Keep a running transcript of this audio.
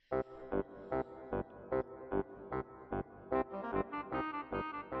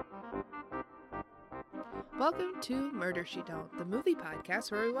Welcome to Murder, She Don't, the movie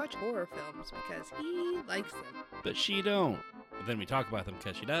podcast where we watch horror films because he likes them. But she don't. But then we talk about them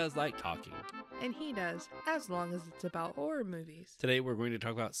because she does like talking. And he does, as long as it's about horror movies. Today we're going to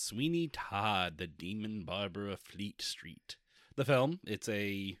talk about Sweeney Todd, the Demon Barber of Fleet Street. The film, it's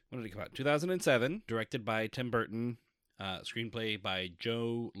when did it come out? 2007, directed by Tim Burton, screenplay by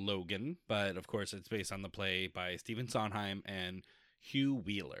Joe Logan, but of course it's based on the play by Stephen Sondheim and Hugh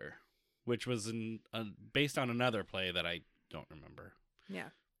Wheeler, which was based on another play that I don't remember. Yeah.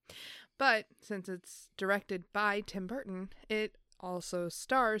 But since it's directed by Tim Burton, it also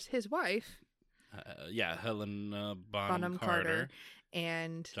stars his wife, Helena Bonham Carter,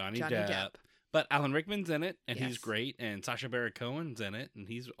 and Johnny Depp. But Alan Rickman's in it, and he's great, and Sacha Baron Cohen's in it, and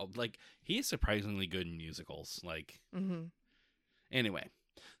he is surprisingly good in musicals. Anyway,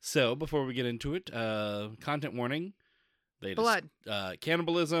 so before we get into it, content warning: blood,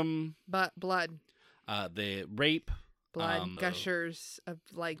 cannibalism, blood, the rape, blood, gushers of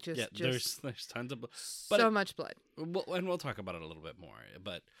there's tons of so much blood. And we'll talk about it a little bit more.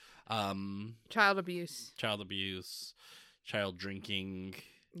 But child abuse, child drinking.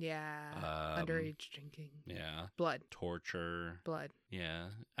 Yeah, underage drinking. Yeah, blood, torture, blood. Yeah,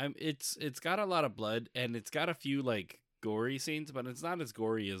 it's got a lot of blood, and it's got a few gory scenes, but it's not as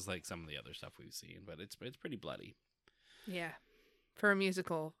gory as some of the other stuff we've seen. But it's pretty bloody. Yeah, for a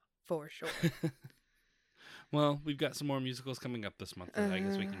musical, for sure. Well, we've got some more musicals coming up this month that I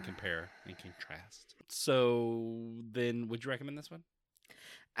guess we can compare and contrast. So then, would you recommend this one?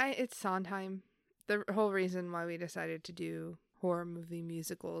 It's Sondheim. The whole reason why we decided to do horror movie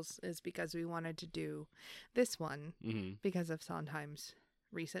musicals is because we wanted to do this one because of Sondheim's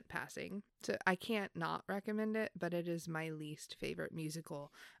recent passing. So I can't not recommend it, but it is my least favorite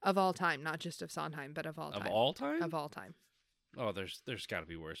musical of all time, not just of Sondheim, but of all time. Of all time? Of all time. Oh, there's got to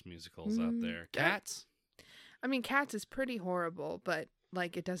be worse musicals out there. Cats? I mean, Cats is pretty horrible, but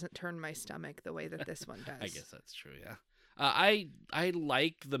it doesn't turn my stomach the way that this one does. I guess that's true, yeah. I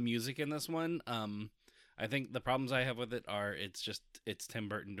like the music in this one. I think the problems I have with it are it's Tim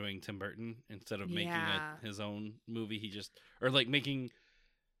Burton doing Tim Burton instead of making his own movie.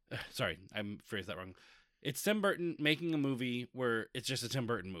 Sorry, I phrased that wrong. It's Tim Burton making a movie where it's just a Tim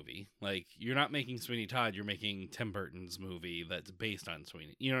Burton movie. You're not making Sweeney Todd, you're making Tim Burton's movie that's based on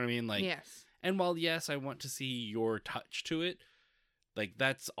Sweeney. You know what I mean? Yes. And while yes, I want to see your touch to it,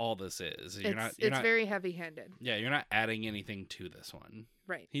 that's all this is. It's very heavy-handed. Yeah, you're not adding anything to this one.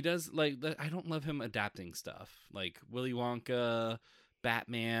 Right. He does I don't love him adapting stuff like Willy Wonka,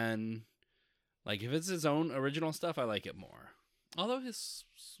 Batman. If it's his own original stuff, I like it more. Although his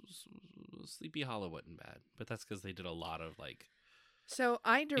Sleepy Hollow wasn't bad, but that's because they did a lot of So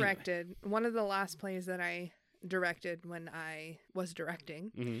I directed one of the last plays that I directed when I was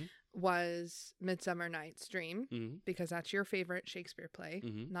directing was Midsummer Night's Dream because that's your favorite Shakespeare play,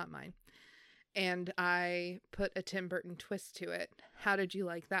 not mine. And I put a Tim Burton twist to it. How did you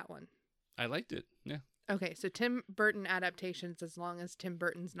like that one? I liked it. Yeah. Okay, so Tim Burton adaptations, as long as Tim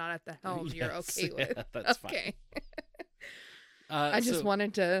Burton's not at the helm, Yes, you're okay with. Yeah, that's okay. Fine. I just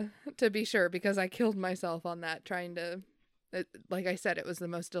wanted to be sure because I killed myself on that trying to. Like I said, it was the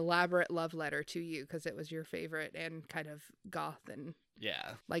most elaborate love letter to you because it was your favorite and kind of goth and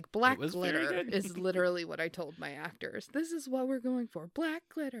black glitter is literally what I told my actors. This is what we're going for, black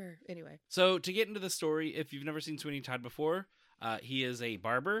glitter. Anyway, so to get into the story, if you've never seen Sweeney Todd before, he is a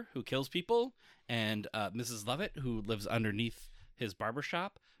barber who kills people, and Mrs. Lovett, who lives underneath his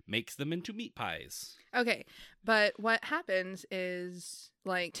barbershop, makes them into meat pies. Okay, but what happens is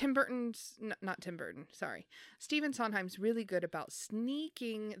Stephen Sondheim's really good about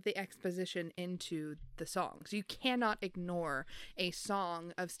sneaking the exposition into the songs. You cannot ignore a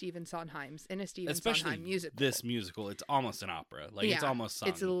song of Stephen Sondheim's in a Sondheim musical. This musical, it's almost an opera. It's almost sung.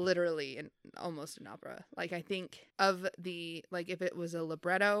 It's literally almost an opera. I think of the if it was a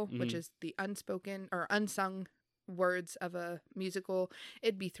libretto, which is the unspoken or unsung words of a musical,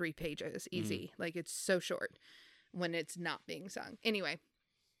 it'd be 3 pages easy. It's so short when it's not being sung. Anyway,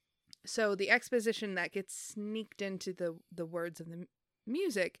 so the exposition that gets sneaked into the words of the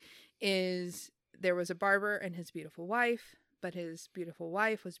music is there was a barber and his beautiful wife, but his beautiful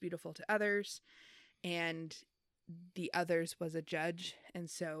wife was beautiful to others, and the others was a judge, and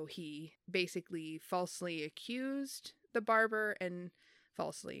so he basically falsely accused the barber and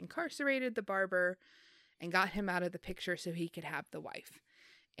falsely incarcerated the barber and got him out of the picture so he could have the wife.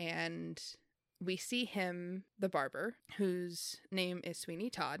 And we see him, the barber, whose name is Sweeney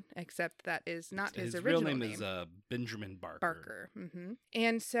Todd, except that is not his original real name. name. Is Benjamin Barker. Barker.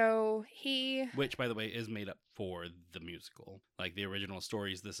 And so which, by the way, is made up for the musical. Like the original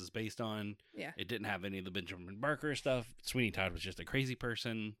stories this is based on. Yeah. It didn't have any of the Benjamin Barker stuff. Sweeney Todd was just a crazy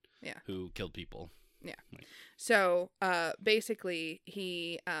person. Yeah. Who killed people. Yeah. So basically,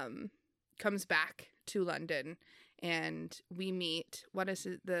 he comes back to London, and we meet, what is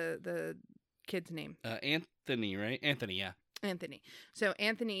it, the kid's name? Anthony, right? Anthony, yeah. Anthony. So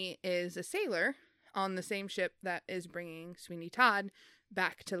Anthony is a sailor on the same ship that is bringing Sweeney Todd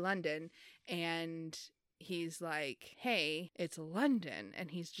back to London, and he's like, hey, it's London,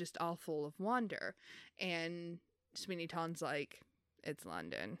 and he's just all full of wonder, and Sweeney Todd's like, it's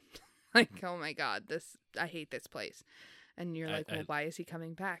London. Like, oh my God, I hate this place. And you're like, well, why is he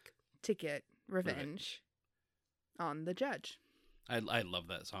coming back? To get revenge on the judge. I love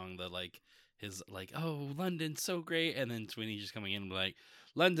that song. His oh, London's so great, and then Sweeney just coming in and like,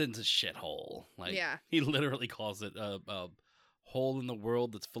 London's a shithole. Like, yeah. He literally calls it a hole in the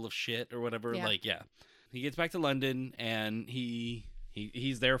world that's full of shit or whatever. Yeah. Like, yeah. He gets back to London, and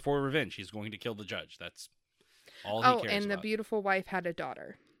he's there for revenge. He's going to kill the judge. That's all he cares about. Oh, and the beautiful wife had a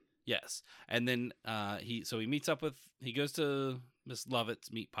daughter. Yes. And then he meets up with, he goes to Miss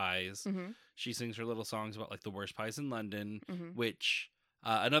Lovett's meat pies. Mm-hmm. She sings her little songs about like the worst pies in London, which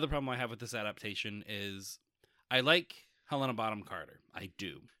another problem I have with this adaptation is I like Helena Bonham Carter. I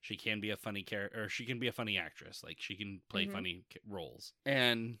do. She can be a funny character, or she can be a funny actress. Like, she can play funny roles.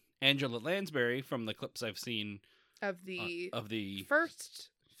 And Angela Lansbury, from the clips I've seen of the first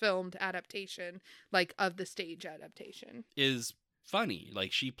filmed adaptation, like of the stage adaptation, is funny.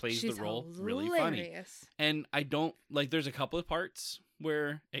 Like, she plays the role hilarious. Really funny. And I don't like, there's a couple of parts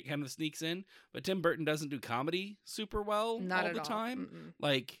where it kind of sneaks in, but Tim Burton doesn't do comedy super well Not all the all. time. Mm-mm.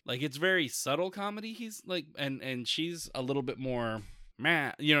 Like it's very subtle comedy. He's like, and she's a little bit more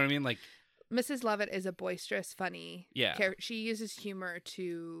mad. You know what I mean? Like, Mrs. Lovett is a boisterous, funny character. She uses humor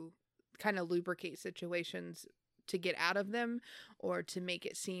to kind of lubricate situations, to get out of them, or to make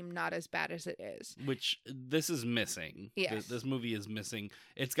it seem not as bad as it is. Which this is missing. Yes. This movie is missing.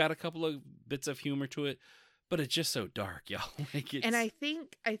 It's got a couple of bits of humor to it, but it's just so dark, y'all. Like, and I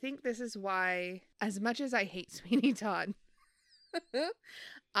think this is why, as much as I hate Sweeney Todd,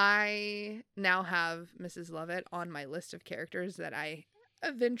 I now have Mrs. Lovett on my list of characters that I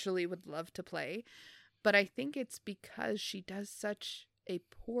eventually would love to play. But I think it's because she does such a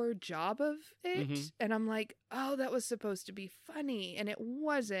poor job of it. And I'm like, oh, that was supposed to be funny, and it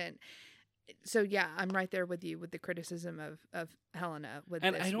wasn't. So yeah, I'm right there with you with the criticism of Helena with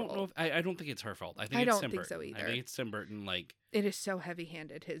and this I don't role. know if I don't think it's her fault. I think I it's don't Tim think Burton. so either. I think it's Tim Burton. Like, it is so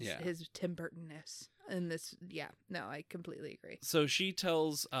heavy-handed, his Tim Burton-ness in this. Yeah, no, I completely agree. So she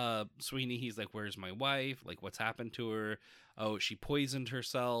tells Sweeney, he's like, where's my wife? Like, what's happened to her? Oh, she poisoned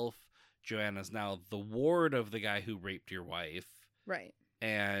herself. Joanna's now the ward of the guy who raped your wife. Right.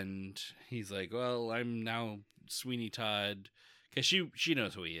 And he's like, well, I'm now Sweeney Todd. Because she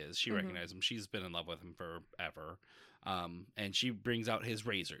knows who he is. She recognizes him. She's been in love with him forever. And she brings out his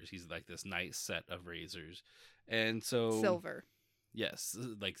razors. He's like this nice set of razors. And so... Silver. Yes.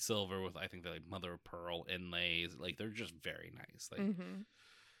 Like silver with, I think they're like mother of pearl inlays. Like, they're just very nice.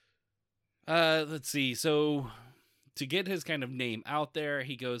 Like, let's see. So, to get his kind of name out there,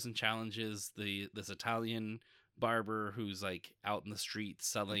 he goes and challenges this Italian barber who's like out in the streets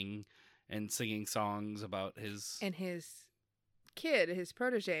selling and singing songs about his kid, his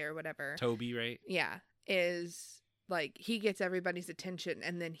protege or whatever, Toby, right? Yeah, is like, he gets everybody's attention,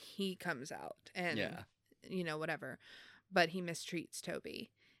 and then he comes out and whatever, but he mistreats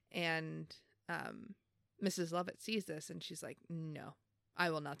Toby, and Mrs. Lovett sees this, and she's like, no, I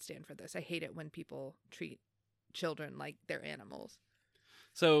will not stand for this. I hate it when people treat children like they're animals.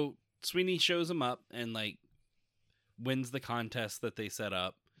 So Sweeney shows him up and like wins the contest that they set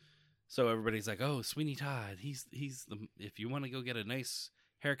up. So everybody's like, "Oh, Sweeney Todd, he's the, if you want to go get a nice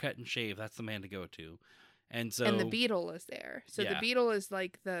haircut and shave, that's the man to go to." And the Beadle is there. So the Beadle is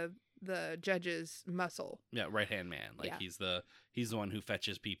like the judge's muscle. Yeah, right-hand man. Like, he's the one who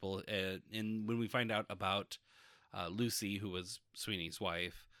fetches people. And when we find out about Lucy, who was Sweeney's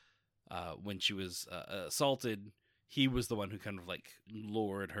wife, when she was assaulted, he was the one who kind of like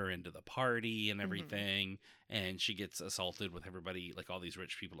lured her into the party and everything. And she gets assaulted with everybody, like all these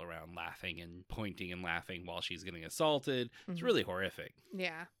rich people around, laughing and pointing and laughing while she's getting assaulted. It's really horrific.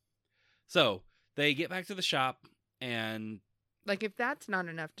 Yeah. So they get back to the shop, and like, if that's not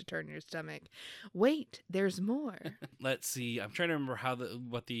enough to turn your stomach, wait, there's more. Let's see. I'm trying to remember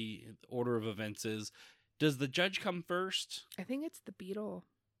what the order of events is. Does the judge come first? I think it's the Beadle.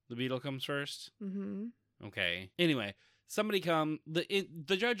 The beetle comes first? Mm-hmm. Okay. Anyway,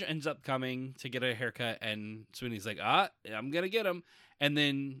 the judge ends up coming to get a haircut, and Sweeney's like, I'm gonna get him. And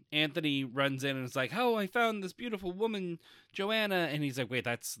then Anthony runs in and is like, oh, I found this beautiful woman, Joanna. And he's like, wait,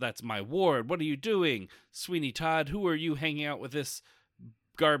 that's my ward. What are you doing? Sweeney Todd, who are you hanging out with this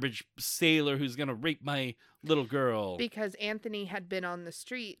garbage sailor who's gonna rape my little girl? Because Anthony had been on the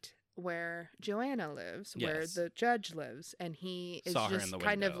street where Joanna lives, where Yes. the judge lives, and he is Saw her in just the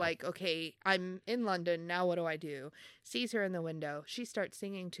kind of window. like, okay, I'm in London, now what do I do? Sees her in the window. She starts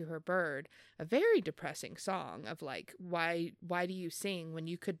singing to her bird, a very depressing song of like, why do you sing when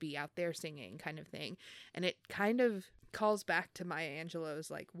you could be out there singing, kind of thing. And it kind of calls back to Maya Angelou's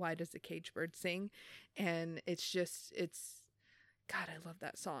like, why does the cage bird sing? And it's God, I love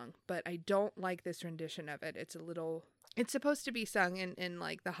that song, but I don't like this rendition of it. It's supposed to be sung in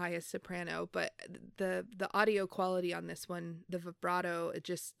like the highest soprano, but the audio quality on this one, the vibrato, it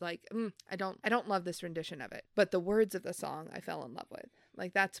just like, I don't love this rendition of it. But the words of the song I fell in love with.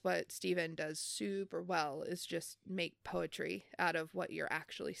 Like that's what Stephen does super well, is just make poetry out of what you're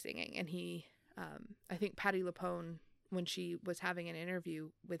actually singing. And he, I think Patti LuPone, when she was having an interview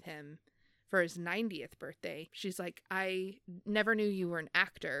with him for his 90th birthday, she's like, I never knew you were an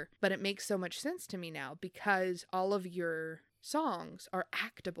actor, but it makes so much sense to me now because all of your songs are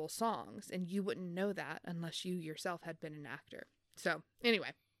actable songs, and you wouldn't know that unless you yourself had been an actor. So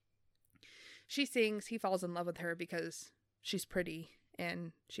anyway, she sings, he falls in love with her because she's pretty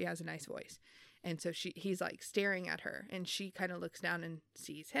and she has a nice voice. And so he's like staring at her, and she kind of looks down and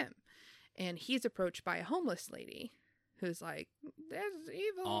sees him. And he's approached by a homeless lady who's like, there's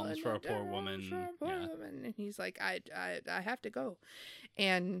evil. Alms for a poor woman. Yeah. And he's like, I have to go.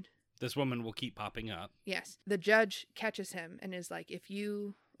 And This woman will keep popping up. yes, the judge catches him and is like,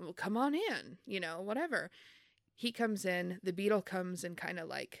 well, come on in, whatever. He comes in, the beetle comes and kind of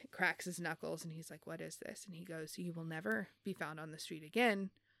like cracks his knuckles, and he's like, what is this? And he goes, you will never be found on the street again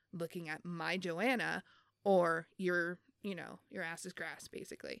looking at my Joanna, or your ass is grass,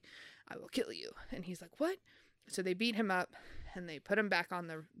 basically. I will kill you. And he's like, what? So they beat him up and they put him back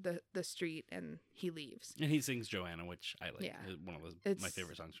on the street, and he leaves. And he sings Joanna, which I like. Yeah. It's one of my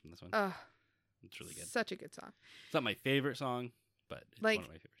favorite songs from this one. Oh, It's really good. such a good song. It's not my favorite song, but it's Like- one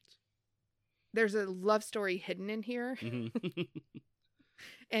of my favorites. There's a love story hidden in here. Mhm.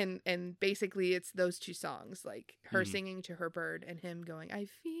 And basically it's those two songs, like her Mhm. singing to her bird and him going, I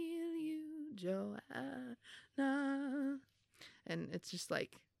feel you, Joanna. And it's just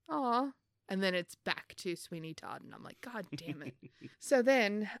like, aw. And then it's back to Sweeney Todd, and I'm like, God damn it. So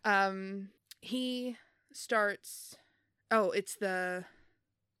then he starts, it's the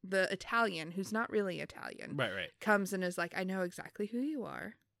Italian, who's not really Italian, Right. comes and is like, I know exactly who you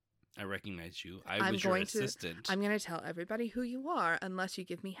are. I recognize you. I'm was your going to- assistant. I'm going to tell everybody who you are unless you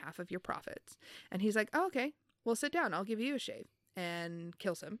give me half of your profits. And he's like, oh, okay, well, sit down. I'll give you a shave. And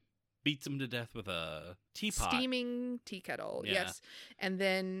kills him. Beats him to death with a teapot. Steaming tea kettle. Yeah. Yes. And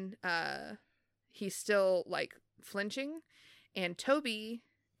then he's still like flinching. And Toby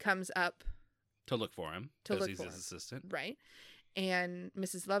comes up, To look for him. To Because look he's for his him. assistant. right? And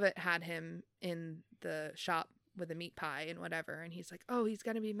Mrs. Lovett had him in the shop with a meat pie and whatever. And he's like, oh, he's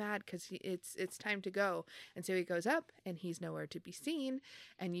going to be mad because it's time to go. And so he goes up and he's nowhere to be seen.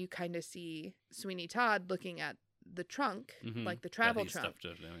 And you kind of see Sweeney Todd looking at the trunk, Mhm. like the That travel he's trunk.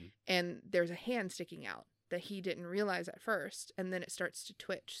 stuffed in. And there's a hand sticking out that he didn't realize at first, and then it starts to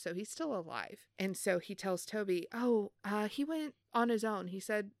twitch, so he's still alive. And so he tells Toby, he went on his own. He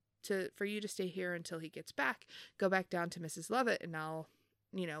said for you to stay here until he gets back. Go back down to Mrs. Lovett, and I'll,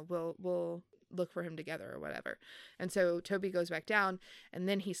 we'll look for him together or whatever. And so Toby goes back down, and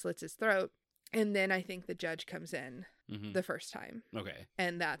then he slits his throat, and then I think the judge comes in Mhm. the first time. Okay.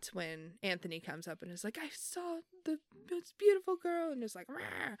 And that's when Anthony comes up and is like, I saw this beautiful girl, and is like,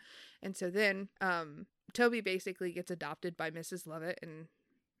 rah. And so then Toby basically gets adopted by Mrs. Lovett and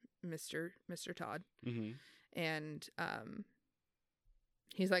Mr. Todd. Mm-hmm. And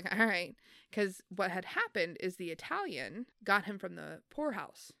he's like, all right. Because what had happened is the Italian got him from the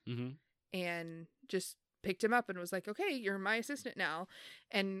poorhouse Mm-hmm. and just picked him up and was like, okay, you're my assistant now.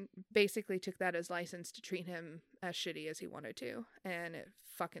 And basically took that as license to treat him as shitty as he wanted to. And it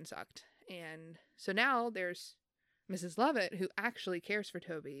fucking sucked. And so now there's Mrs. Lovett, who actually cares for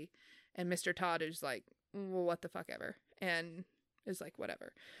Toby. And Mr. Todd is like, well, what the fuck ever. And is like,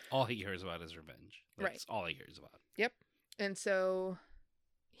 whatever. All he cares about is revenge. That's Right. all he cares about. Yep. And so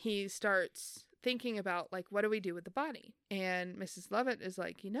he starts thinking about, like, what do we do with the body? And Mrs. Lovett is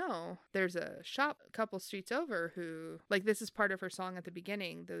like, there's a shop a couple streets over who, like, this is part of her song at the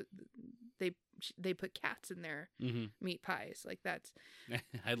beginning. they put cats in their Mm-hmm. meat pies. Like that's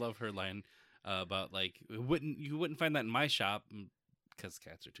I love her line about like you wouldn't find that in my shop because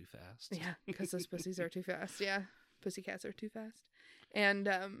cats are too fast. yeah, because those pussies are too fast. Yeah, pussycats are too fast. And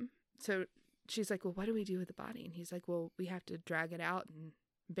so she's like, well, what do we do with the body? And he's like, well, we have to drag it out and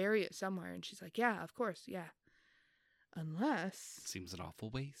bury it somewhere. And she's like, yeah, of course, yeah. Unless Seems an awful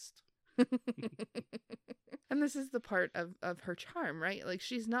waste. and this is the part of her charm, right? Like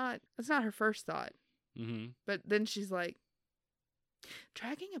that's not her first thought. Mm-hmm. But then she's like,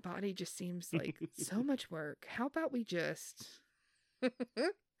 dragging a body just seems like so much work. How about we just make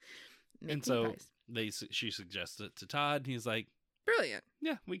And so pies? she suggests it to Todd. He's like, Brilliant.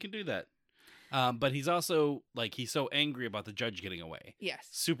 yeah, we can do that. But he's also like, he's so angry about the judge getting away. Yes.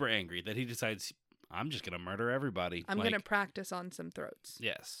 Super angry that he decides, I'm just going to murder everybody. I'm going to practice on some throats.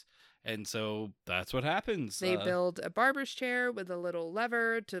 Yes. And so that's what happens. They build a barber's chair with a little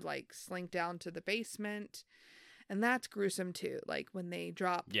lever to like slink down to the basement. And that's gruesome too. Like when they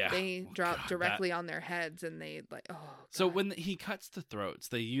drop God, directly on their heads and they like, oh. God. So when he cuts the throats,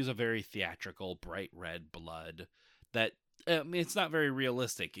 they use a very theatrical, bright red blood that it's not very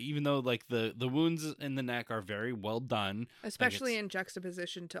realistic, even though like the wounds in the neck are very well done. Especially in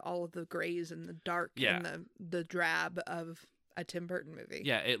juxtaposition to all of the grays and the dark and the drab of a Tim Burton movie.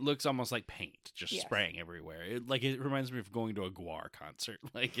 Yeah, it looks almost like paint just spraying everywhere. It reminds me of going to a Gwar concert.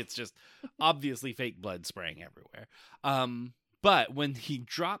 Like it's just obviously fake blood spraying everywhere. But when he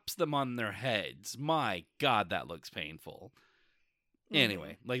drops them on their heads, my God, that looks painful.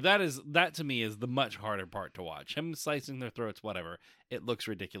 Anyway, like that to me is the much harder part to watch. Him slicing their throats, whatever. It looks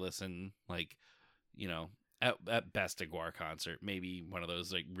ridiculous and like, you know, at best a Gwar concert, maybe one of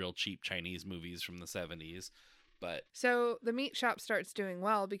those like real cheap Chinese movies from the 70s. But so the meat shop starts doing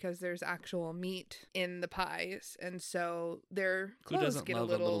well because there's actual meat in the pies, and so their clothes get a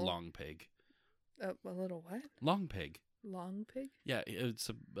little long pig. A little what? Long pig. Long pig? Yeah, it's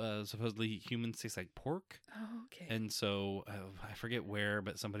supposedly humans taste like pork. Oh, okay. And so I forget where,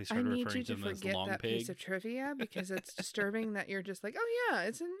 but somebody started referring to them as long that pig. Piece of trivia because it's disturbing that you're just like, oh yeah,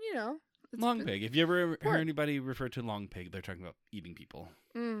 it's long pig. If you ever hear anybody refer to long pig, they're talking about eating people.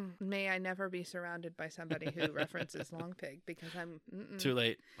 May I never be surrounded by somebody who references long pig because I'm too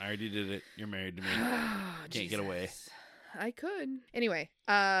late. I already did it. You're married to me. Can't get away. I could. Anyway,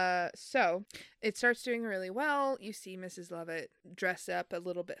 so it starts doing really well. You see Mrs. Lovett dress up a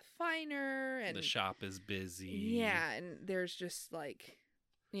little bit finer, and the shop is busy. Yeah, and there's just like,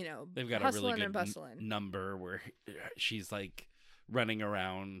 you know, they've got a really good number where she's like running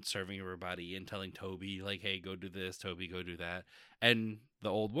around serving everybody and telling Toby like, hey, go do this, Toby, go do that. And the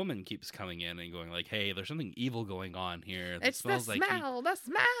old woman keeps coming in and going like, hey, there's something evil going on here. It smells the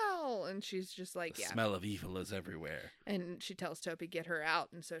smell. And she's just like, the smell of evil is everywhere. And she tells Toby, get her out.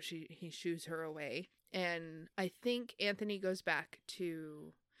 And so he shoos her away. And I think Anthony goes back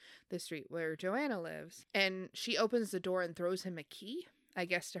to the street where Joanna lives. And she opens the door and throws him a key, I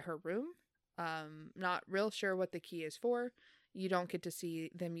guess, to her room. Not real sure what the key is for. You don't get to see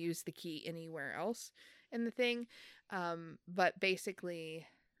them use the key anywhere else in the thing. But basically,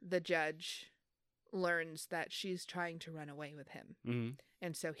 the judge learns that she's trying to run away with him. Mm-hmm.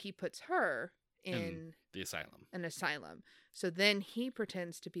 And so he puts her in the asylum. An asylum. So then he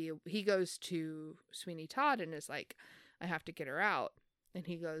pretends to be, he goes to Sweeney Todd and is like, I have to get her out. And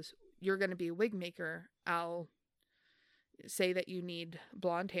he goes, you're going to be a wig maker. I'll say that you need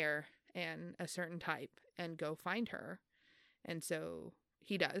blonde hair and a certain type and go find her. And so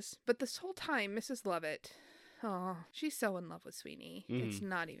he does. But this whole time, Mrs. Lovett, she's so in love with Sweeney. Mm-hmm. It's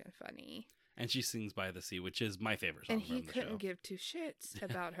not even funny. And she sings By the Sea, which is my favorite song. And he couldn't give two shits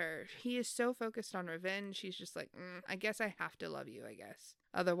about her. He is so focused on revenge. He's just like, I guess I have to love you, I guess.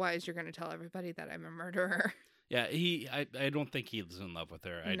 Otherwise, you're going to tell everybody that I'm a murderer. Yeah, I don't think he's in love with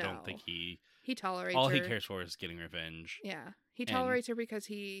her. I don't think he tolerates all her. he cares for is getting revenge. Yeah. He tolerates her because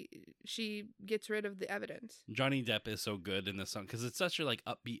she gets rid of the evidence. Johnny Depp is so good in this song because it's such a like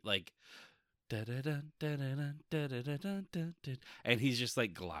upbeat like and he's just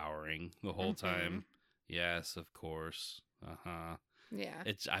like glowering the whole time. Yes, of course. Yeah.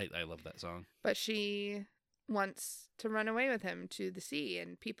 I love that song. But she wants to run away with him to the sea,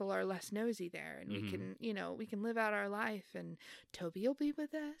 and people are less nosy there, and we can live out our life, and Toby will be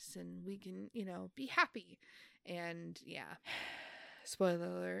with us, and we can, be happy. And yeah, spoiler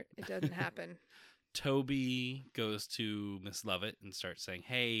alert, it doesn't happen. Toby goes to Miss Lovett and starts saying,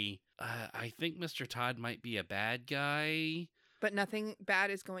 hey, I think Mr. Todd might be a bad guy. But nothing bad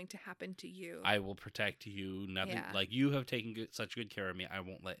is going to happen to you. I will protect you. Nothing Yeah. like you have taken such good care of me. I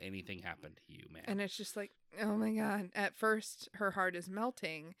won't let anything happen to you, man. And it's just like, oh my God. At first, her heart is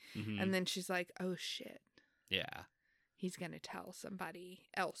melting. Mhm. And then she's like, oh shit. Yeah. He's going to tell somebody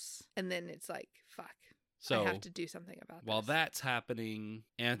else. And then it's like, fuck. So I have to do something about while this. that's happening,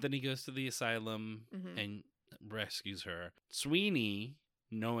 Anthony goes to the asylum Mhm. and rescues her. Sweeney,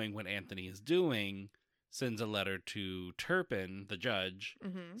 knowing what Anthony is doing, sends a letter to Turpin, the judge,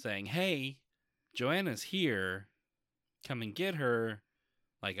 Mm-hmm. saying, "Hey, Joanna's here. Come and get her.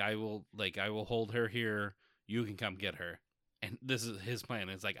 I will hold her here. You can come get her." And this is his plan.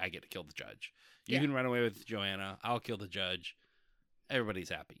 It's like, I get to kill the judge. You Yeah. can run away with Joanna. I'll kill the judge. Everybody's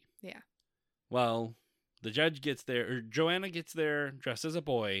happy. Yeah. Well, the judge gets there, or Joanna gets there dressed as a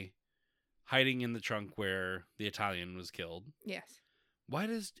boy, hiding in the trunk where the Italian was killed. Yes. Why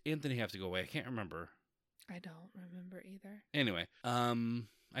does Anthony have to go away? I can't remember. I don't remember either. Anyway,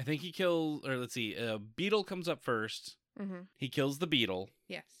 I think he kills, or let's see, Beetle comes up first. Mm-hmm. He kills the Beetle,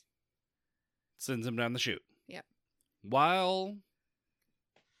 Yes. sends him down the chute. Yep. While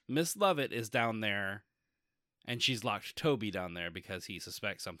Miss Lovett is down there, and she's locked Toby down there because he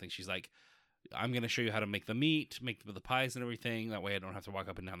suspects something. She's like, I'm going to show you how to make the meat, make the pies and everything. That way I don't have to walk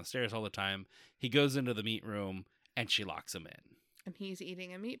up and down the stairs all the time. He goes into the meat room, and she locks him in. And he's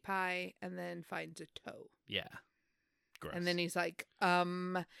eating a meat pie and then finds a toe. Yeah. Gross. And then he's like,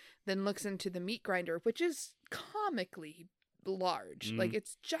 then looks into the meat grinder, which is comically large. Mm. Like,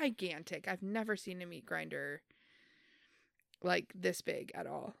 it's gigantic. I've never seen a meat grinder like this big at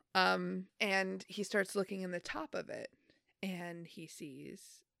all. And he starts looking in the top of it, and he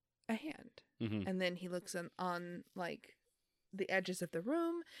sees a hand. Mhm. And then he looks on like the edges of the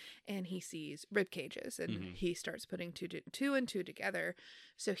room, and he sees rib cages, and Mhm. he starts putting two and two together.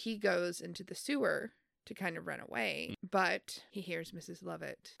 So he goes into the sewer to kind of run away, but he hears Mrs.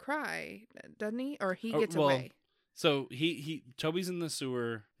 Lovett cry, doesn't he? Or he Oh, gets well, away. So Toby's in the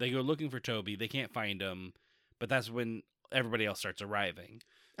sewer. They go looking for Toby. They can't find him, but that's when everybody else starts arriving.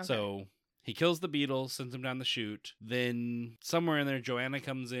 Okay. So he kills the Beetle, sends him down the chute. Then somewhere in there, Joanna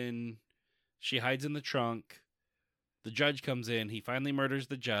comes in. She hides in the trunk. The judge comes in. He finally murders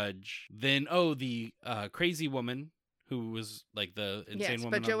the judge. Then, the crazy woman who was like the insane yes,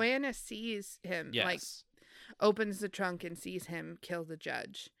 woman. but Joanna sees him, Yes. like, opens the trunk and sees him kill the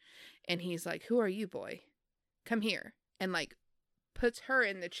judge. And he's like, who are you, boy? Come here. And, like, puts her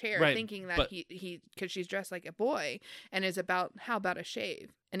in the chair, Right, thinking that but- he because she's dressed like a boy, and is about, how about a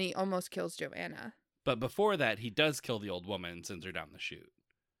shave? And he almost kills Joanna. But before that, he does kill the old woman and sends her down the chute.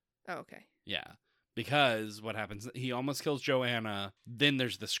 Oh, okay. Yeah. Because what happens, he almost kills Joanna, then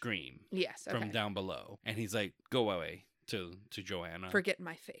there's the scream Yes, okay. from down below. And he's like, go away to Joanna. Forget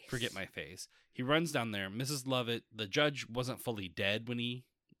my face. Forget my face. He runs down there. Mrs. Lovett, the judge wasn't fully dead when he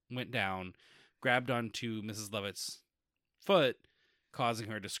went down, grabbed onto Mrs. Lovett's foot, causing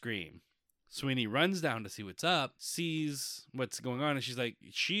her to scream. Sweeney runs down to see what's up, sees what's going on, and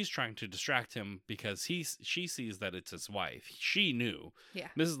she's trying to distract him because she sees that it's his wife. She knew. Yeah.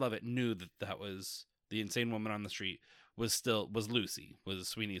 Mrs. Lovett knew that was the insane woman on the street was Lucy, was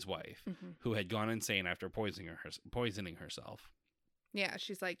Sweeney's wife, Mhm. who had gone insane after poisoning herself. Yeah,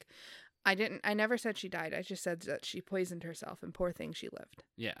 she's like, I never said she died. I just said that she poisoned herself, and poor thing, she lived.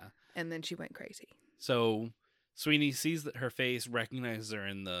 Yeah. And then she went crazy. So Sweeney sees that her face, recognizes her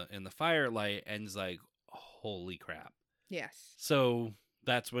in the firelight, and is like, "Holy crap!" Yes. So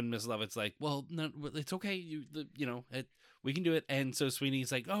that's when Miss Lovett's like, "Well, no, it's okay. We can do it." And so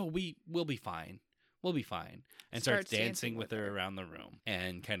Sweeney's like, "Oh, we'll be fine. We'll be fine," and starts dancing with her around the room,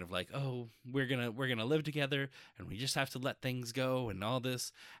 and kind of like, "Oh, we're gonna live together, and we just have to let things go and all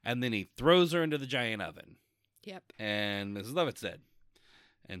this." And then he throws her into the giant oven, Yep. and Mrs. Lovett's dead.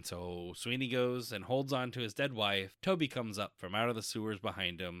 And so Sweeney goes and holds on to his dead wife. Toby comes up from out of the sewers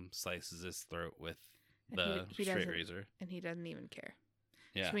behind him, slices his throat with And the he straight doesn't- razor. And he doesn't even care.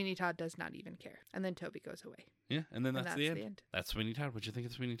 Yeah. Sweeney Todd does not even care. And then Toby goes away. Yeah, and then And that's the end. That's Sweeney Todd. What'd you think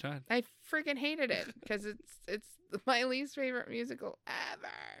of Sweeney Todd? I freaking hated it because it's my least favorite musical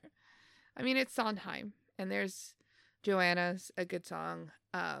ever. I mean, it's Sondheim, and there's Joanna's a good song.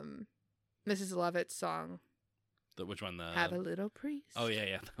 Mrs. Lovett's song, Which one? Have a Little Priest. Oh,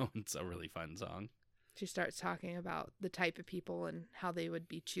 yeah. That one's a really fun song. She starts talking about the type of people and how they would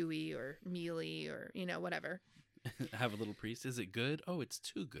be chewy or mealy or, whatever. Have a little priest. Is it good? Oh, it's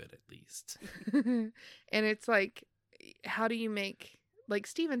too good, at least. And it's like, how do you make, like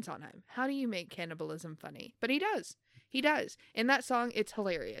Stephen Sondheim, how do you make cannibalism funny? But he does. He does. In that song, it's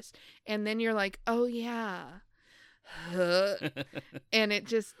hilarious. And then you're like, oh, yeah, And it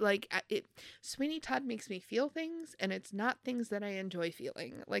just like Sweeney Todd makes me feel things, and it's not things that I enjoy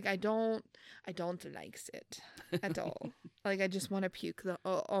feeling. Like I don't like it at all. Like I just want to puke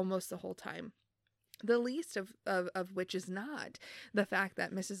almost the whole time. The least of which is not the fact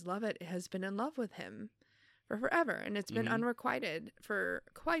that Mrs. Lovett has been in love with him for forever, and it's been unrequited for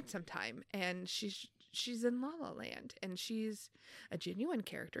quite some time, and she's in La La Land, and she's a genuine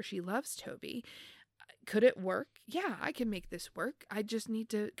character. She loves Toby. Could it work? Yeah, I can make this work. I just need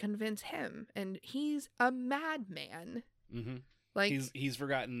to convince him, and he's a madman. Mm-hmm. Like he's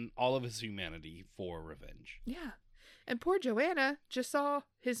forgotten all of his humanity for revenge. Yeah, and poor Joanna just saw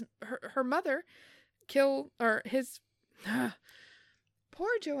her mother kill, or his.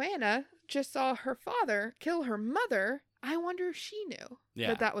 Poor Joanna just saw her father kill her mother. I wonder if she knew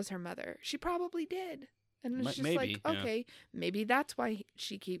that was her mother. She probably did. And it's just maybe, okay, maybe that's why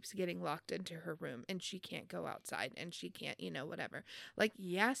she keeps getting locked into her room and she can't go outside and she can't, whatever. Like,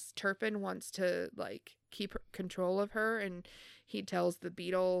 yes, Turpin wants to, like, keep control of her, and he tells the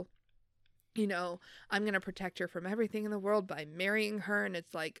beetle, I'm going to protect her from everything in the world by marrying her. And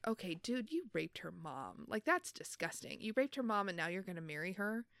it's like, okay, dude, you raped her mom. Like, that's disgusting. You raped her mom and now you're going to marry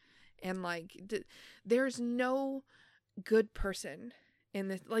her. And, like, there's no good person in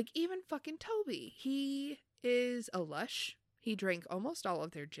this. Like, even fucking Toby, he is a lush. He drank almost all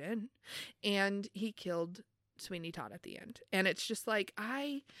of their gin, and he killed Sweeney Todd at the end. And it's just like,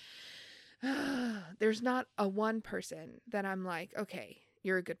 there's not a one person that I'm like, okay,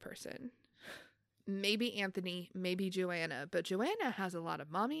 you're a good person. Maybe Anthony, maybe Joanna, but Joanna has a lot of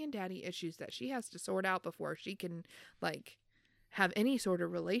mommy and daddy issues that she has to sort out before she can, like, have any sort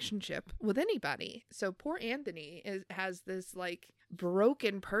of relationship with anybody. So poor Anthony has this, like,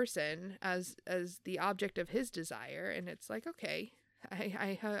 broken person as the object of his desire, and it's like, okay,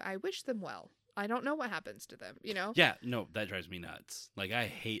 I wish them well. I don't know what happens to them, Yeah, no, that drives me nuts. Like, I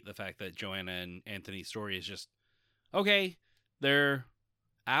hate the fact that Joanna and Anthony's story is just, okay, they're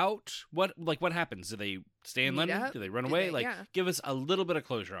out. What happens? Do they stay in London? Do they run away? Give us a little bit of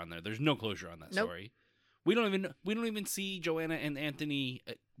closure on there. There's no closure on that story. We don't even see Joanna and Anthony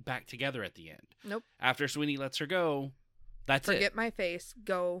back together at the end. Nope. After Sweeney lets her go, that's it. Forget my face,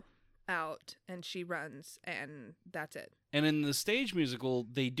 go out, and she runs, and that's it. And in the stage musical,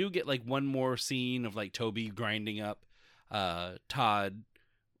 they do get, like, one more scene of, like, Toby grinding up Todd,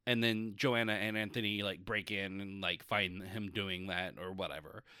 and then Joanna and Anthony, like, break in and, like, find him doing that or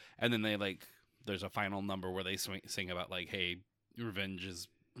whatever. And then they, like, there's a final number where they sing about, like, hey, revenge is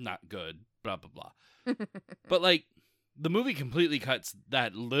not good, blah, blah, blah. But, like, the movie completely cuts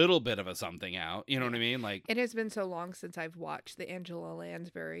that little bit of a something out. You know what I mean? Like, it has been so long since I've watched the Angela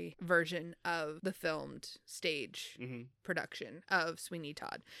Lansbury version of the filmed stage production of Sweeney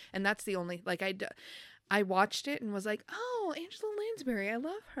Todd. And that's the only, like, I watched it and was like, oh, Angela Lansbury, I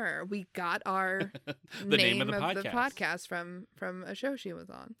love her. We got our name of the podcast from a show she was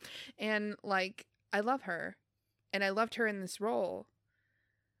on. And, like, I love her. And I loved her in this role.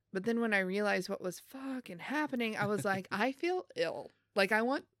 But then when I realized what was fucking happening, I was like, I feel ill. Like, I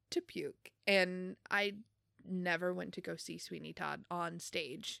want to puke. And I never went to go see Sweeney Todd on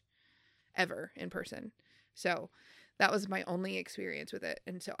stage ever in person. So that was my only experience with it.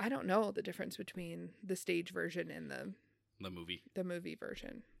 And so I don't know the difference between the stage version and the movie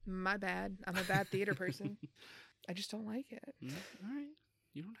version. My bad. I'm a bad theater person. I just don't like it. All right.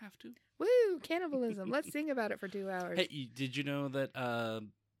 You don't have to. Woo! Cannibalism. Let's sing about it for 2 hours. Hey, did you know that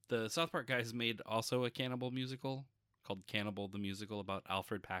the South Park guys made also a cannibal musical called Cannibal the Musical about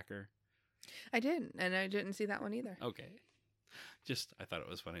Alfred Packer? I didn't, and I didn't see that one either. Okay. Just, I thought it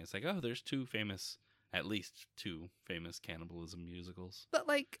was funny. It's like, oh, there's at least two famous cannibalism musicals. But,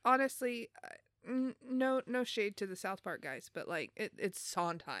 like, honestly, no shade to the South Park guys, but, like, it's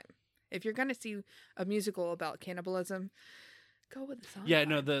Sondheim. If you're going to see a musical about cannibalism, go with the Sondheim. Yeah,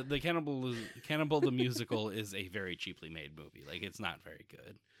 no, the Cannibal the Musical is a very cheaply made movie. Like, it's not very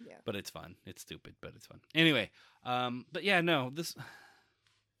good. Yeah. But it's fun. It's stupid, but it's fun. Anyway, but yeah, no,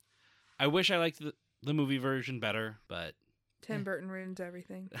 I wish I liked the movie version better, but Tim Burton ruins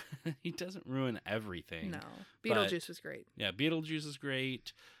everything. He doesn't ruin everything. No. Beetlejuice was great. Yeah, Beetlejuice is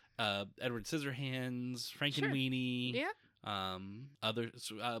great. Edward Scissorhands, Frankenweenie. Yeah.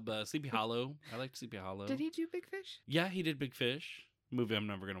 Sleepy Hollow. I liked Sleepy Hollow. Did he do Big Fish? Yeah, he did Big Fish. Movie I'm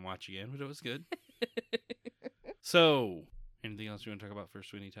never gonna watch again, but it was good. So, anything else you want to talk about for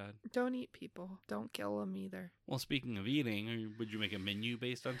Sweeney Todd? Don't eat people. Don't kill them either. Well, speaking of eating, would you make a menu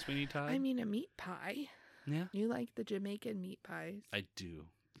based on Sweeney Todd? I mean, a meat pie. Yeah. You like the Jamaican meat pies? I do.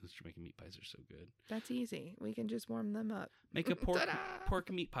 Those Jamaican meat pies are so good. That's easy. We can just warm them up. Make a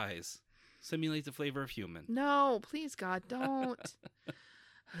pork meat pies. simulate the flavor of human. No, please, God, don't.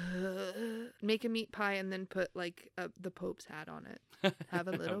 Make a meat pie and then put like the Pope's hat on it. Have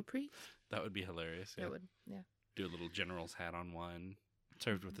a little priest. That would be hilarious. Yeah. It would, yeah. Do a little general's hat on one,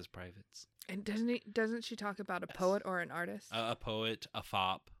 served with his privates. And doesn't she talk about a Yes. poet or an artist? A poet, a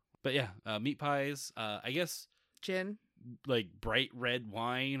fop. But yeah, meat pies. I guess Gin. like bright red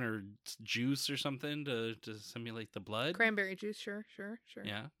wine or juice or something to simulate the blood. Cranberry juice, sure.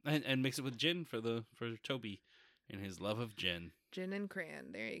 Yeah, and mix it with gin for Toby and his love of gin. Gin and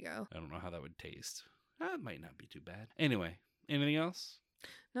cran. There you go. I don't know how that would taste. That might not be too bad. Anyway, anything else?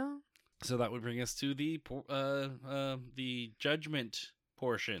 No. So that would bring us to the judgment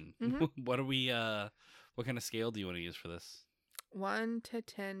portion. Mhm. What are we? What kind of scale do you want to use for this? 1 to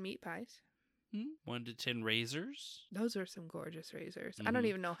 10 meat pies. 1 to 10 razors. Those are some gorgeous razors. I don't Mhm.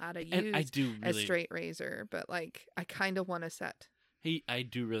 even know how to And use I do a really, straight razor, but like I kind of want a set. I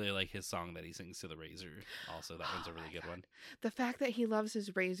do really like his song that he sings to the razor. Also, that one's a Oh really my good God. one. The fact that he loves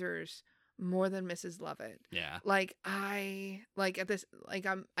his razors more than Mrs. Lovett. Yeah, Like I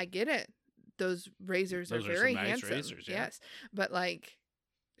get it. Those razors Those are are some very nice handsome. razors, yeah. Yes. But like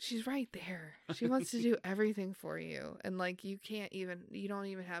she's right there. She wants to do everything for you. And like you don't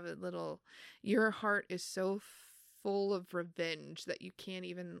even have a little, your heart is so full of revenge that you can't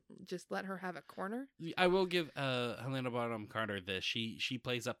even just let her have a corner. I will give Helena Bonham Carter this. She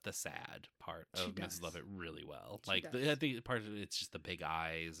plays up the sad part She of does. Mrs. Lovett really well. She Like does. I think part of it's just the big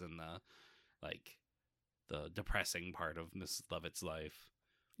eyes and the depressing part of Mrs. Lovett's life.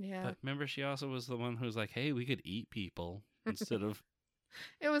 Yeah. But remember, she also was the one who was like, "Hey, we could eat people instead of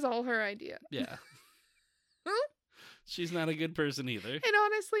It was all her idea. yeah." She's not a good person either. And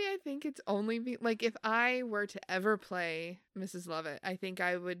honestly, I think it's only like if I were to ever play Mrs. Lovett, I think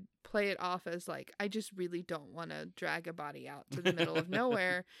I would play it off as like I just really don't want to drag a body out to the middle of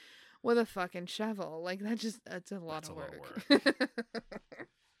nowhere with a fucking shovel. Like that's a lot That's of a lot of work.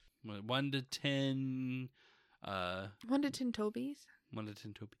 1 to 10. 1 to 10 Tobies. 1 to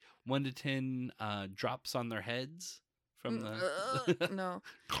 10 Toby. 1 to 10 drops on their heads from the. No.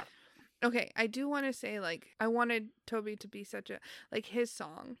 Okay, I do want to say like I wanted Toby to be such a like his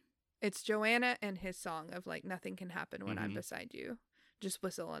song. It's Joanna and his song of like nothing can happen when I'm Mhm. beside you. Just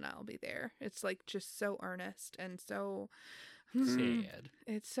whistle and I'll be there. It's like just so earnest and so Sad.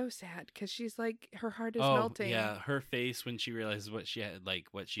 It's so sad because she's like her heart is Oh melting. yeah, her face when she realizes what she had, like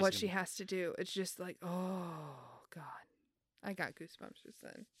what she's What she has to do. It's just like, oh God. I got goosebumps just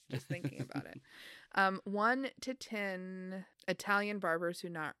then, just thinking about it. 1 to 10 Italian barbers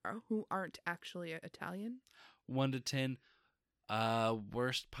who aren't actually Italian. 1 to 10.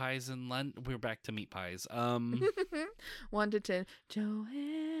 Worst pies in London. We're back to meat pies. 1 to 10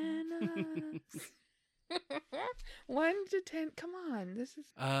 Joanna. 1 to 10. Come on, this is.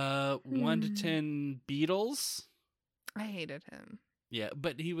 1 to 10 Beatles. I hated him. Yeah,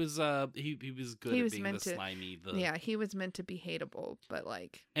 but he was he was good He at was being meant the to- slimy. Yeah, he was meant to be hateable, but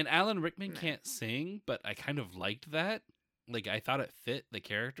like, And Alan Rickman Nah. can't sing, but I kind of liked that. Like I thought it fit the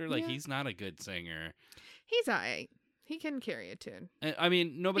character. Like Yeah. he's not a good singer. he's alright. He can carry a tune. And, I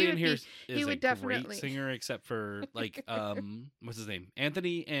mean, nobody in would here be- is he a would great definitely- singer except for like what's his name,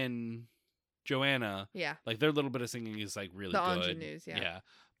 Anthony and Joanna. Yeah, Like their little bit of singing is like really the good. ingenues. Yeah.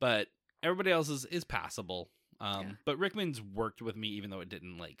 But everybody else is passable. Yeah. But Rickman's worked with me even though it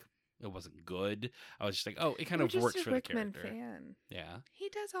didn't like it wasn't good. I was just like, oh, it kind We're of just works a for Rickman the character. fan. Yeah. He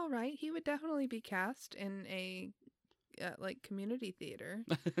does all right. He would definitely be cast in a like community theater.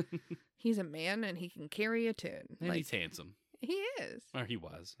 He's a man and he can carry a tune. And like he's handsome. he is. Or he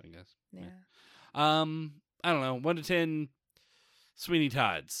was, I guess. Yeah. I don't know. 1 to 10 Sweeney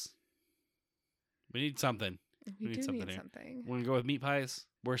Todd's. We need something. We need do something need here. something. Want to go with meat pies?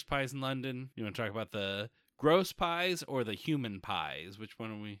 Worst pies in London? You want to talk about the gross pies or the human pies? Which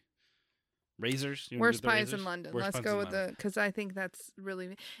one are we? Razors? You wanna Worst do the pies in razors? London. Worst Let's pies go in with London. the because I think that's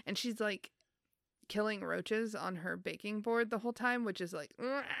really and she's like killing roaches on her baking board the whole time, which is like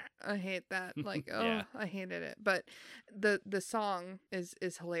I hate that. Like Yeah. I hated it. But the song is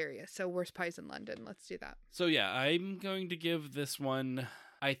hilarious. So worst pies in London. Let's do that. So yeah, I'm going to give this one.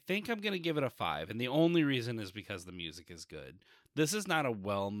 I think I'm going to give it a 5, and the only reason is because the music is good. This is not a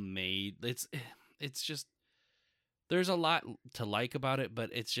well-made. It's just there's a lot to like about it,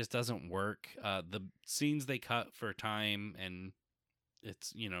 but it just doesn't work. The scenes they cut for time, and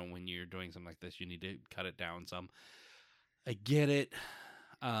it's when you're doing something like this, you need to cut it down some. I get it.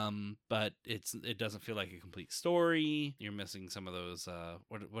 but it doesn't feel like a complete story. You're missing some of those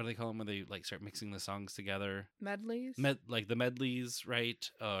what do they call them when they like start mixing the songs together? Medleys? Like the medleys, right?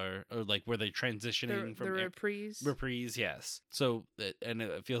 Or like where they're transitioning from the reprise. Reprise, yes. So and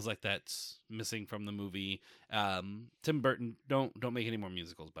it feels like that's missing from the movie. Tim Burton, don't make any more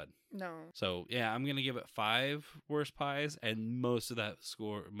musicals, bud. No. So yeah, I'm gonna give it 5 worst pies, and most of that's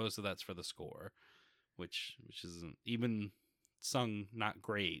for the score, which isn't even sung not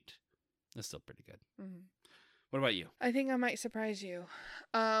great. It's still pretty good. Mm-hmm. What about you? I think I might surprise you.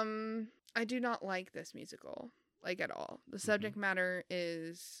 I do not like this musical, like at all. The subject matter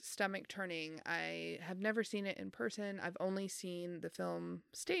is stomach turning. I have never seen it in person. I've only seen the film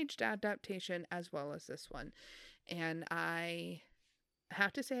staged adaptation as well as this one. And I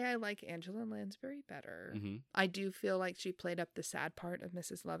have to say I like Angela Lansbury better. Mm-hmm. I do feel like she played up the sad part of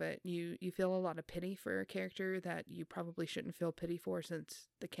Mrs. Lovett. You feel a lot of pity for a character that you probably shouldn't feel pity for, since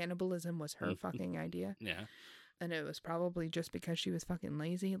the cannibalism was her fucking idea. Yeah. And it was probably just because she was fucking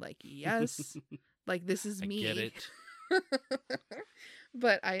lazy. Like, yes, like this is me. I get it.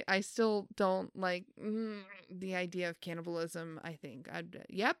 But I still don't like the idea of cannibalism. I think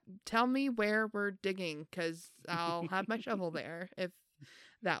yep, tell me where we're digging, because I'll have my shovel there if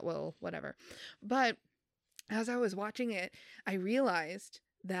that will, whatever. But as I was watching it, I realized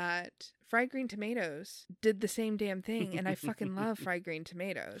that Fried Green Tomatoes did the same damn thing, and I fucking love Fried Green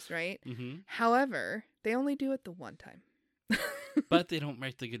Tomatoes, right? Mm-hmm. However, they only do it the one time. But they don't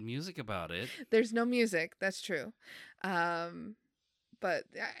write the good music about it. There's no music, that's true. But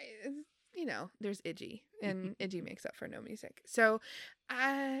there's Iggy, and Iggy makes up for no music. So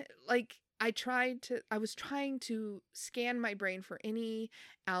I was trying to scan my brain for any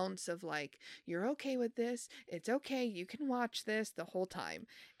ounce of like, you're okay with this, it's okay, you can watch this the whole time.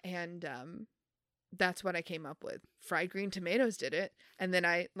 And that's what I came up with. Fried Green Tomatoes did it. And then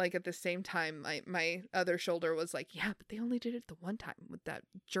I, like, at the same time, my other shoulder was like, yeah, but they only did it the one time with that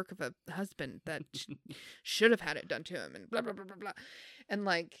jerk of a husband that should have had it done to him, and blah, blah, blah, blah, blah. And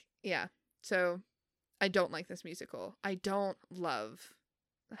like, yeah. So I don't like this musical. I don't love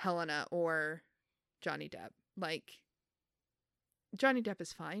Helena or Johnny Depp. Like, Johnny Depp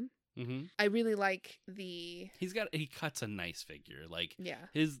is fine. Mm-hmm. I really like he cuts a nice figure. Like, yeah,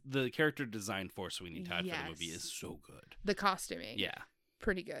 the character design for Sweeney Todd for the movie is so good. The costuming, yeah,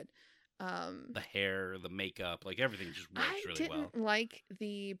 pretty good. The hair, the makeup, like everything just works really well. I didn't like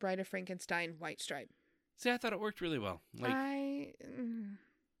the Bride of Frankenstein white stripe. See, I thought it worked really well. Like, I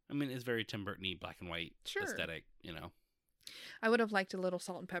mean, it's very Tim Burton-y, black and white aesthetic, you know. I would have liked a little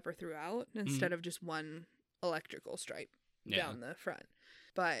salt and pepper throughout instead of just one electrical stripe down the front.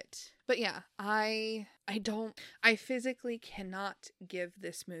 But yeah, I physically cannot give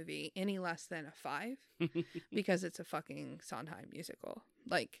this movie any less than a 5 because it's a fucking Sondheim musical.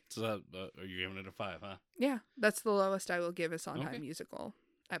 Like, so are you giving it a 5, huh? Yeah, that's the lowest I will give a Sondheim musical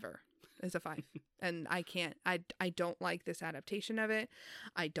ever, is a 5. And I can't, I don't like this adaptation of it.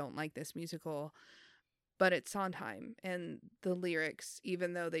 I don't like this musical, but it's Sondheim, and the lyrics,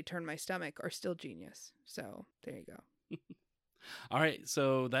 even though they turn my stomach, are still genius. So there you go. All right,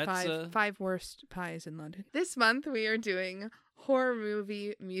 so that's 5 worst pies in London. This month we are doing horror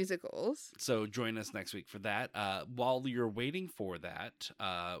movie musicals. So join us next week for that. While you're waiting for that,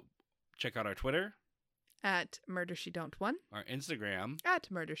 check out our Twitter at Murder She Don't 1, our Instagram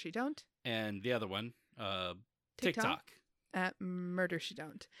at Murder She Don't, and the other one, TikTok at Murder She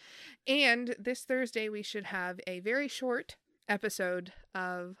Don't. And this Thursday we should have a very short episode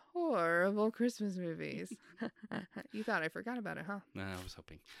of horrible Christmas movies. You thought I forgot about it, huh? No, I was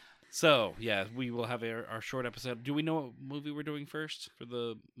hoping. So, yeah, we will have our short episode. Do we know what movie we're doing first for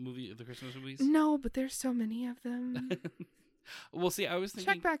the Christmas movies? No, but there's so many of them. We'll see. I was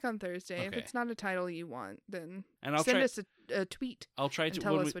thinking. Check back on Thursday. Okay. If it's not a title you want, then I'll send us a tweet. I'll try to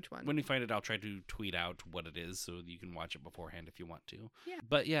tell us which one. When we find it, I'll try to tweet out what it is so you can watch it beforehand if you want to. Yeah.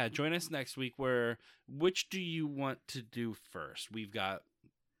 But yeah, join us next week. Which do you want to do first? We've got,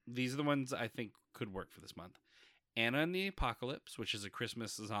 these are the ones I think could work for this month. Anna and the Apocalypse, which is a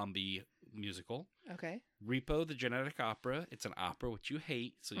Christmas zombie musical. Okay. Repo, the Genetic Opera. It's an opera, which you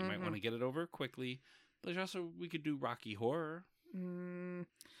hate, so you might want to get it over quickly. There's also, we could do Rocky Horror.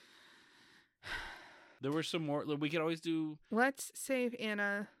 There were some more. We could always do. Let's save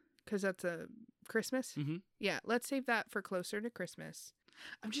Anna, because that's a Christmas. Mm-hmm. Yeah, let's save that for closer to Christmas.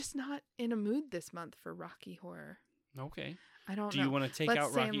 I'm just not in a mood this month for Rocky Horror. Okay. I don't know. Do you want to take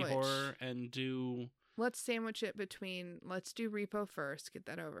out Rocky Horror and do... Let's sandwich it between, let's do Repo first, get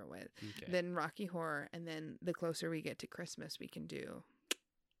that over with. Okay. Then Rocky Horror, and then the closer we get to Christmas, we can do...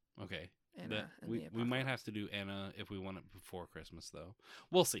 Okay. Anna and we the might have to do Anna if we want it before Christmas, though.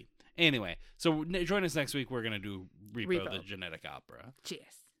 We'll see. Anyway, so join us next week. We're going to do Repo, the Genetic Opera.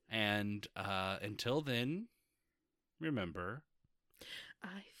 Cheers. And until then, remember...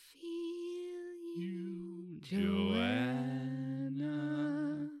 I feel you, Joanna.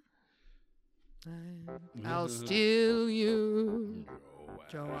 I'll steal you,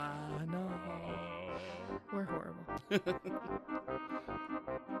 Joanna. We're horrible.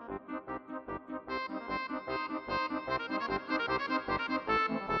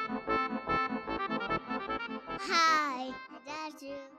 Ha!